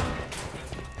him.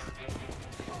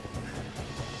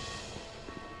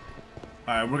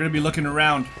 Alright, we're gonna be looking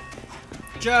around.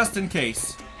 Just in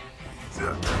case.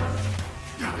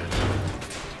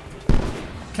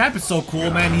 Cap is so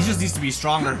cool, man. He just needs to be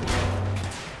stronger.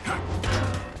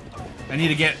 I need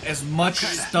to get as much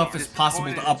stuff as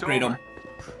possible to upgrade him.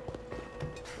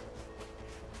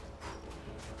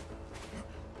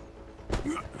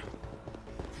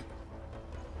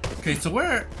 Okay, so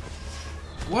where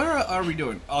are we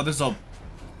doing? Oh, there's a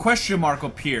question mark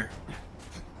up here.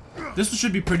 This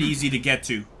should be pretty easy to get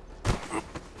to.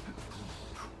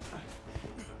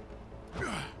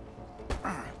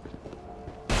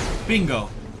 Bingo.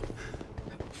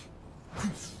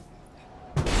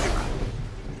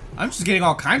 I'm just getting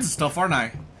all kinds of stuff, aren't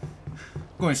I?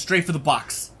 Going straight for the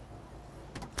box.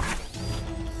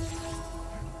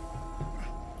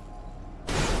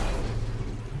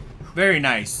 Very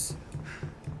nice.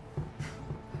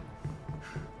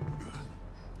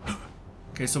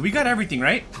 Okay, so we got everything,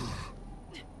 right?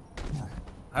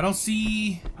 I don't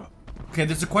see... Okay,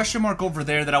 there's a question mark over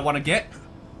there that I want to get.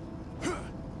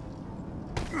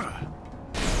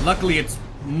 Luckily, it's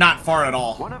not far at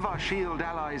all. One of our shield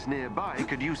allies nearby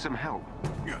could use some help.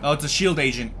 Oh, it's a shield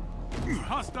agent.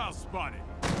 Hostile spotted.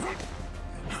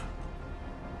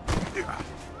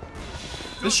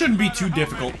 This shouldn't be too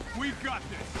difficult. We've got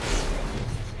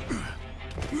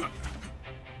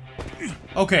this.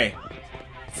 Okay.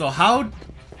 So how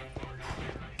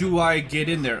do I get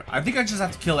in there? I think I just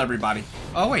have to kill everybody.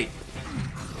 Oh, wait.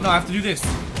 No, I have to do this.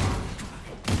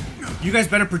 You guys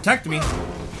better protect me.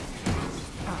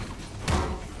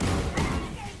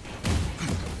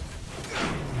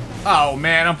 Oh,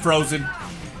 man, I'm frozen.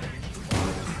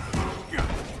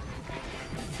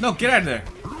 No, get out of there.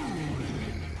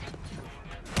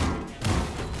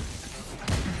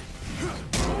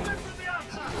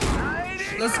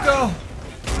 Let's go.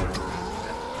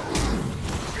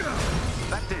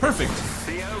 Perfect.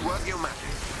 Theo, work your magic.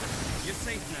 You're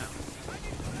safe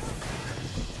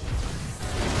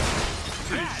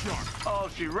now. All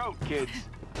she wrote, kids.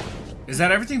 Is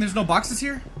that everything? There's no boxes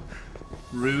here?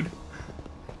 Rude.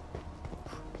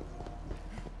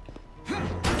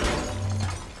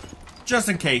 Just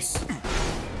in case.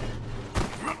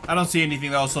 I don't see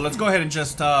anything though, so let's go ahead and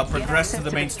just progress to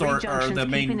the main store or the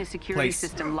main the security place.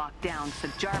 system locked down so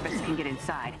Jarvis can get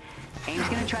inside. AIM's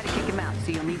gonna try to kick him out,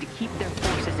 so you'll need to keep their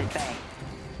forces at bay.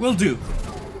 Will do.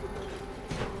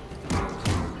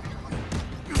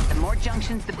 The more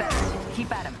junctions, the better.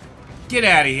 Keep at him. Get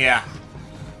out of here.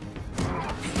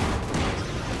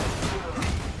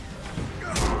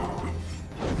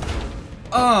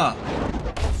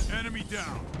 Enemy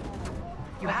down.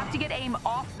 You have to get AIM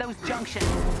off those junctions.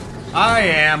 I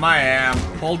am.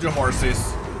 Hold your horses.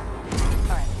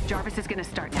 Alright, Jarvis is gonna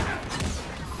start now.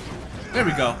 There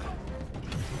we go.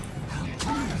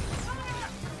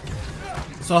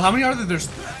 So how many are there? There's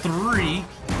 3.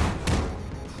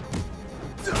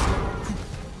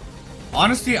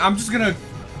 Honestly, I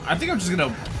think I'm just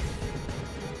gonna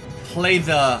play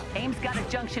the AIM's got a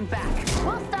junction back.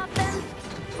 We'll stop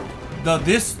them.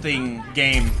 this thing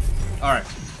game. Alright.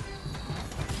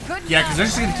 Good Yeah, because they're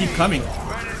just gonna keep coming.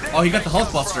 Oh, he got the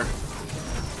Hulk Buster.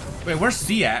 Wait, where's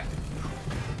C at?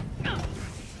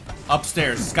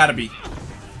 Upstairs. It's gotta be.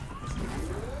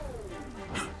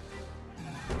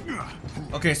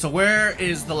 Okay, so where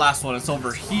is the last one? It's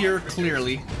over here,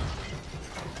 clearly.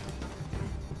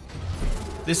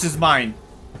 This is mine.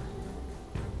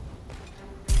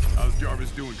 How's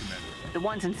Jarvis doing, Commander? The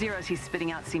ones and zeros he's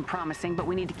spitting out seem promising, but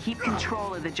we need to keep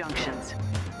control of the junctions.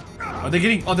 Are they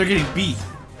getting... Oh, they're getting B.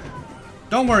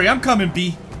 Don't worry, I'm coming,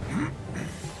 B.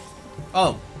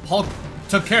 Oh, Hulk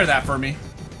took care of that for me.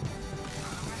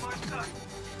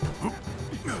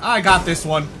 I got this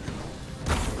one.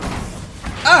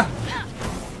 Ah!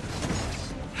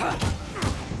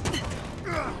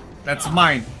 That's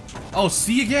mine. Oh,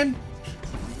 C again?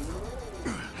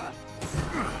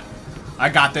 I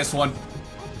got this one.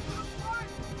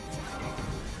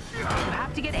 You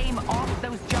have to get AIM off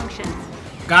those junctions.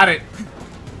 Got it.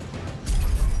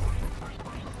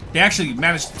 They actually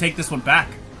managed to take this one back.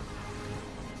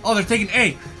 Oh, they're taking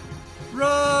A.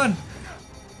 Run!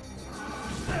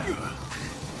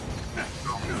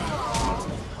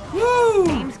 Woo!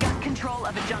 AIM's control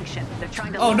of a junction. They're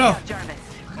trying to Oh, lock no. out Jarvis.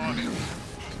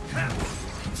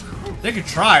 They could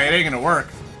try. It ain't gonna work.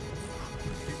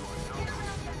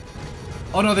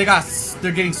 Oh no, they're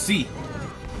getting C.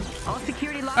 All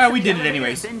security locks Alright, we on the did it elevator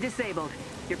anyways. have been disabled.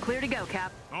 You're clear to go,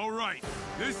 Cap. All right,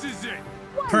 this is it.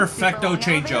 Perfecto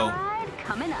changeo.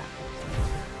 Coming up.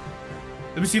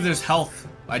 Let me see if there's health.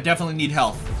 I definitely need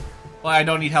health. Well, I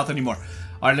don't need health anymore.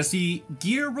 Alright, let's see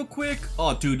gear real quick.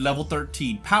 Oh, dude, level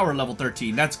 13. Power level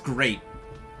 13. That's great.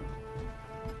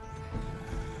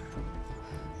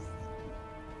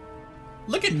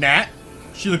 Look at Nat.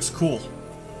 She looks cool.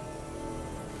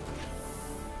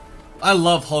 I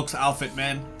love Hulk's outfit,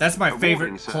 man. That's my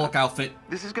favorite Hulk outfit.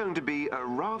 This is going to be a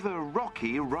rather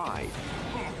rocky ride.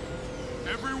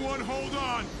 Everyone hold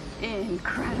on.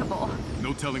 Incredible.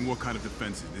 No telling what kind of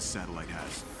defenses this satellite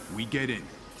has. We get in,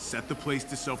 set the place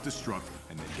to self-destruct,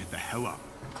 and then get the hell out.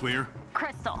 Clear?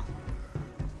 Crystal.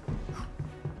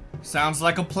 Sounds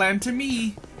like a plan to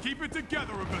me. Keep it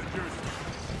together, Avengers.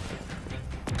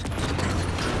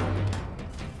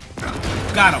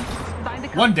 Got him. Find the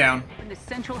code One down. in the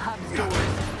central hub stores.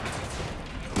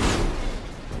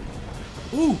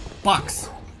 Ooh, box.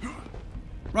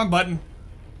 Wrong button.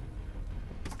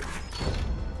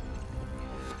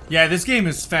 Yeah, this game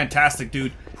is fantastic,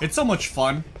 dude. It's so much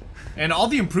fun. And all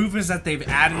the improvements that they've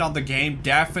added on the game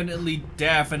definitely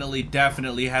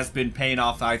has been paying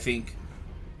off, I think.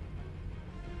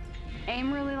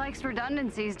 AIM really likes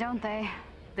redundancies, don't they?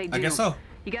 They do. I guess so.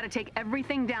 You gotta take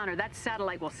everything down or that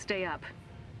satellite will stay up.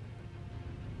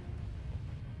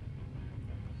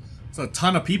 There's a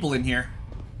ton of people in here.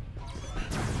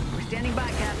 We're standing by,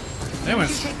 Cap. They went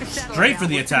Once you take the satellite straight for down,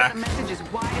 the we'll send out attack. a message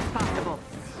as wide as possible.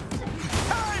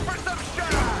 Time for some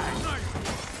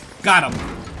shine! Got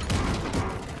him.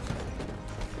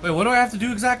 Wait, what do I have to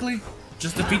do exactly?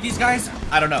 Just defeat these guys?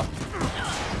 I don't know.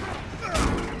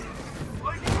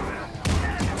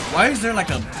 Why is there like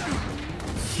a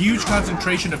huge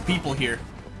concentration of people here?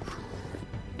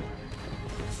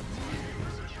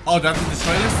 Oh, do I have to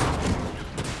destroy this?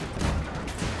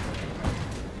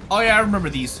 Oh yeah, I remember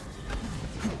these.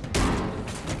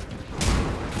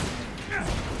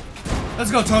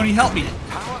 Let's go, Tony. Help me.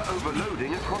 Power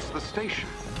overloading across the station.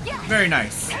 Very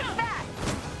nice.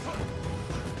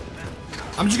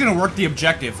 I'm just gonna work the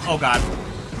objective. Oh god.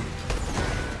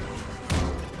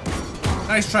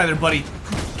 Nice try there, buddy.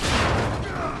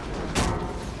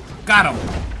 Got him.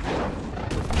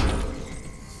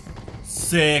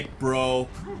 Sick, bro.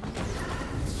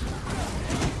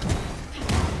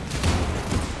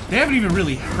 They haven't even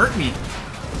really hurt me.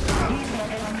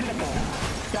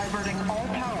 Diverting all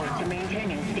power to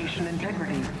maintaining station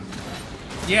integrity.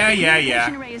 Yeah.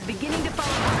 Communication array is beginning to fall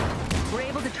apart. We're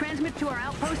able to transmit to our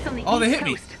outposts on the Oh, East they hit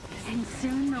me. Coast. And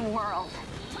soon the world.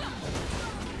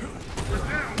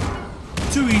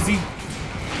 Too easy.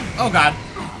 Oh god.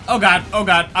 Oh god. Oh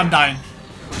god. I'm dying.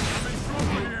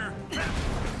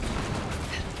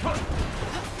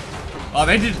 Oh,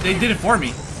 they did it for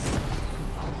me.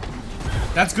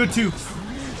 That's good too.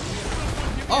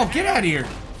 Oh, get out of here.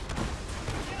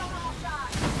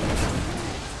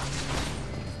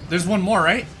 There's one more,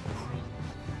 right?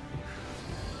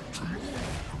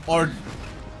 Or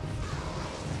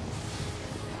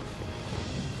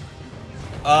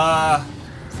I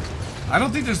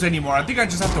don't think there's any more. I think I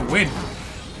just have to win.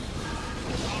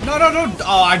 No.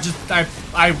 Oh,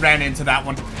 I ran into that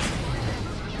one.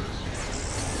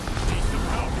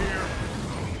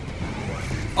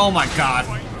 Oh my god.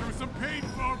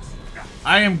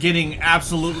 I am getting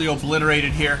absolutely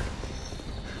obliterated here.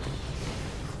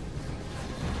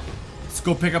 Let's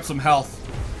go pick up some health.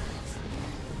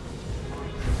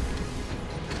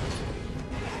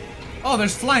 Oh,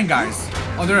 there's flying guys.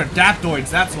 Oh, they're adaptoids,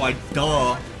 that's why.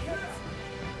 Duh.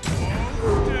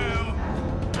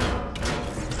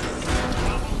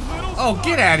 Oh,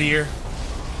 get out of here.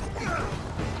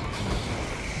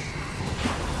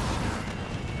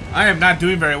 I am not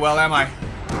doing very well, am I?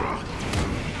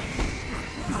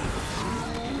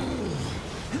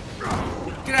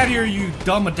 Get out of here, you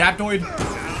dumb adaptoid.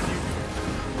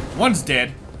 One's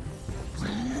dead.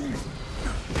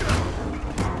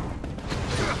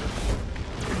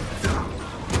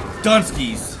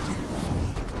 Dunskies.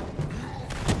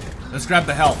 Let's grab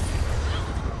the health.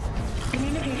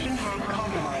 Communication has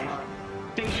compromised.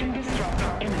 Station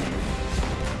destruct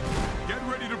imminent. Get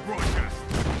ready to broadcast.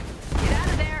 Get out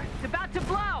of there. It's about to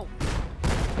blow.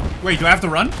 Wait, do I have to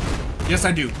run? Yes,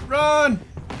 I do. Run!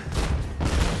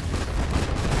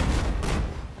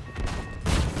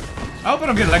 I hope I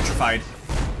don't get electrified.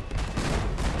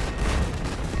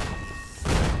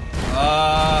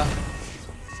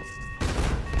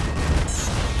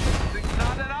 It's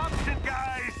not an option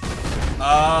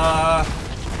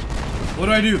What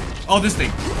do I do? Oh, this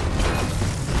thing.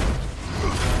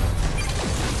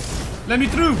 Let me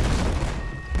through.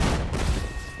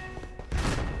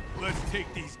 Let's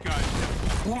take these guys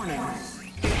down. Warning.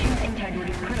 Station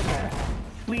integrity critical.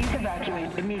 Please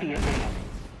evacuate immediately.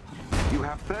 You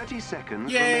have 30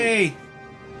 seconds. Yay!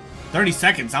 30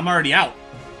 seconds. I'm already out.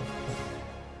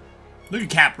 Look at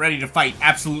Cap ready to fight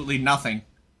absolutely nothing.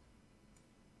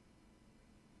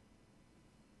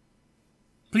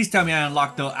 Please tell me I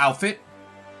unlocked the outfit.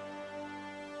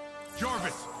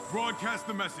 Jarvis, broadcast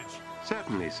the message.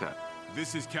 Certainly, sir.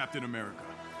 This is Captain America.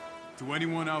 To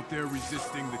anyone out there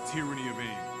resisting the tyranny of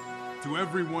AIM, to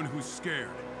everyone who's scared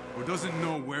or doesn't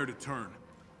know where to turn,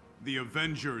 the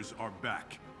Avengers are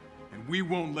back, and we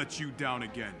won't let you down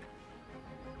again.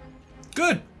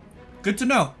 Good. Good to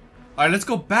know. Alright, let's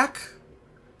go back.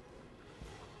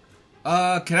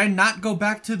 Can I not go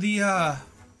back to the, I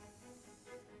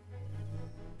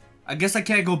guess I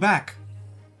can't go back.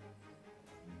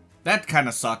 That kind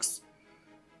of sucks.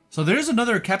 So there's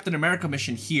another Captain America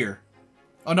mission here.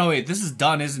 Oh no, wait, this is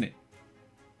done, isn't it?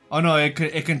 Oh no, it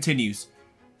continues.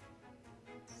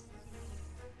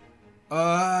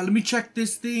 Let me check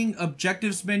this thing.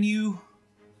 Objectives menu.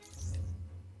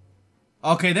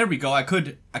 Okay, there we go. I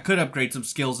could upgrade some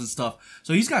skills and stuff.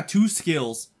 So he's got 2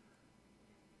 skills.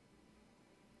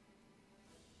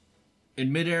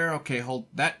 In midair, okay, hold.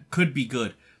 That could be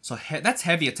good. So that's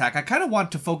heavy attack. I kind of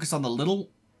want to focus on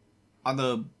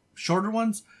the shorter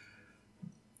ones.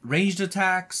 Ranged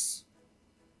attacks.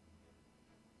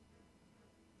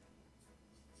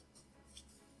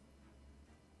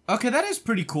 Okay, that is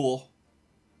pretty cool.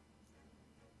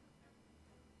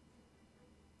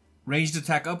 Ranged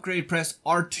attack upgrade. Press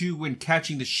R2 when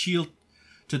catching the shield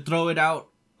to throw it out.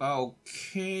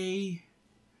 Okay.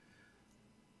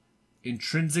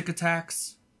 Intrinsic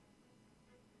attacks.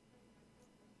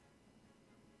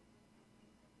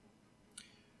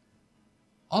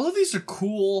 All of these are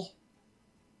cool.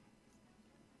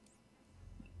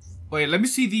 Wait, let me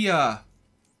see the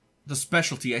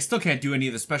specialty. I still can't do any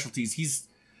of the specialties. He's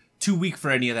too weak for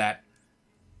any of that.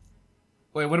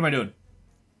 Wait, what am I doing?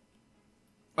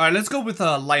 Alright, let's go with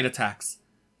light attacks.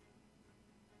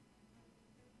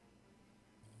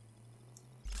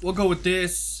 We'll go with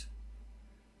this.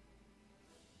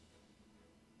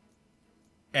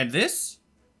 And this?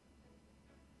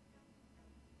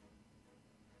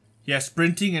 Yeah,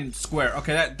 sprinting and square.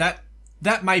 Okay,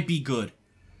 that might be good.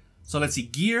 So let's see.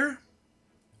 Gear.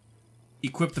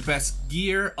 Equip the best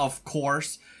gear, of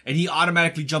course. And he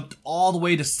automatically jumped all the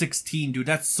way to 16, dude.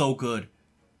 That's so good.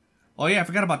 Oh yeah, I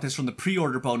forgot about this from the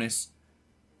pre-order bonus.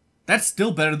 That's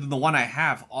still better than the one I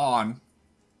have on.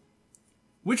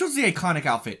 Which was the iconic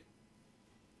outfit?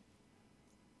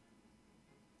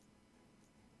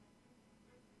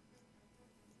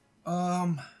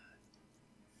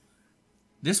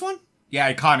 This one?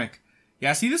 Yeah, iconic.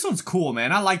 Yeah, see, this one's cool,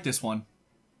 man. I like this one.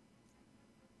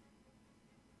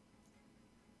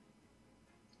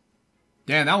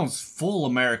 Damn, that one's full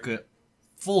America.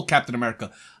 Full Captain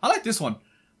America. I like this one.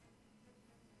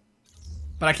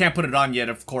 But I can't put it on yet,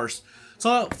 of course.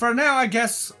 So, for now, I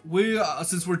guess,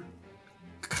 since we're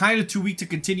kind of too weak to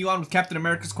continue on with Captain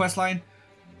America's questline.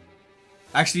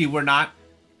 Actually, we're not.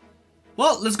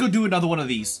 Well, let's go do another one of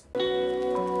these.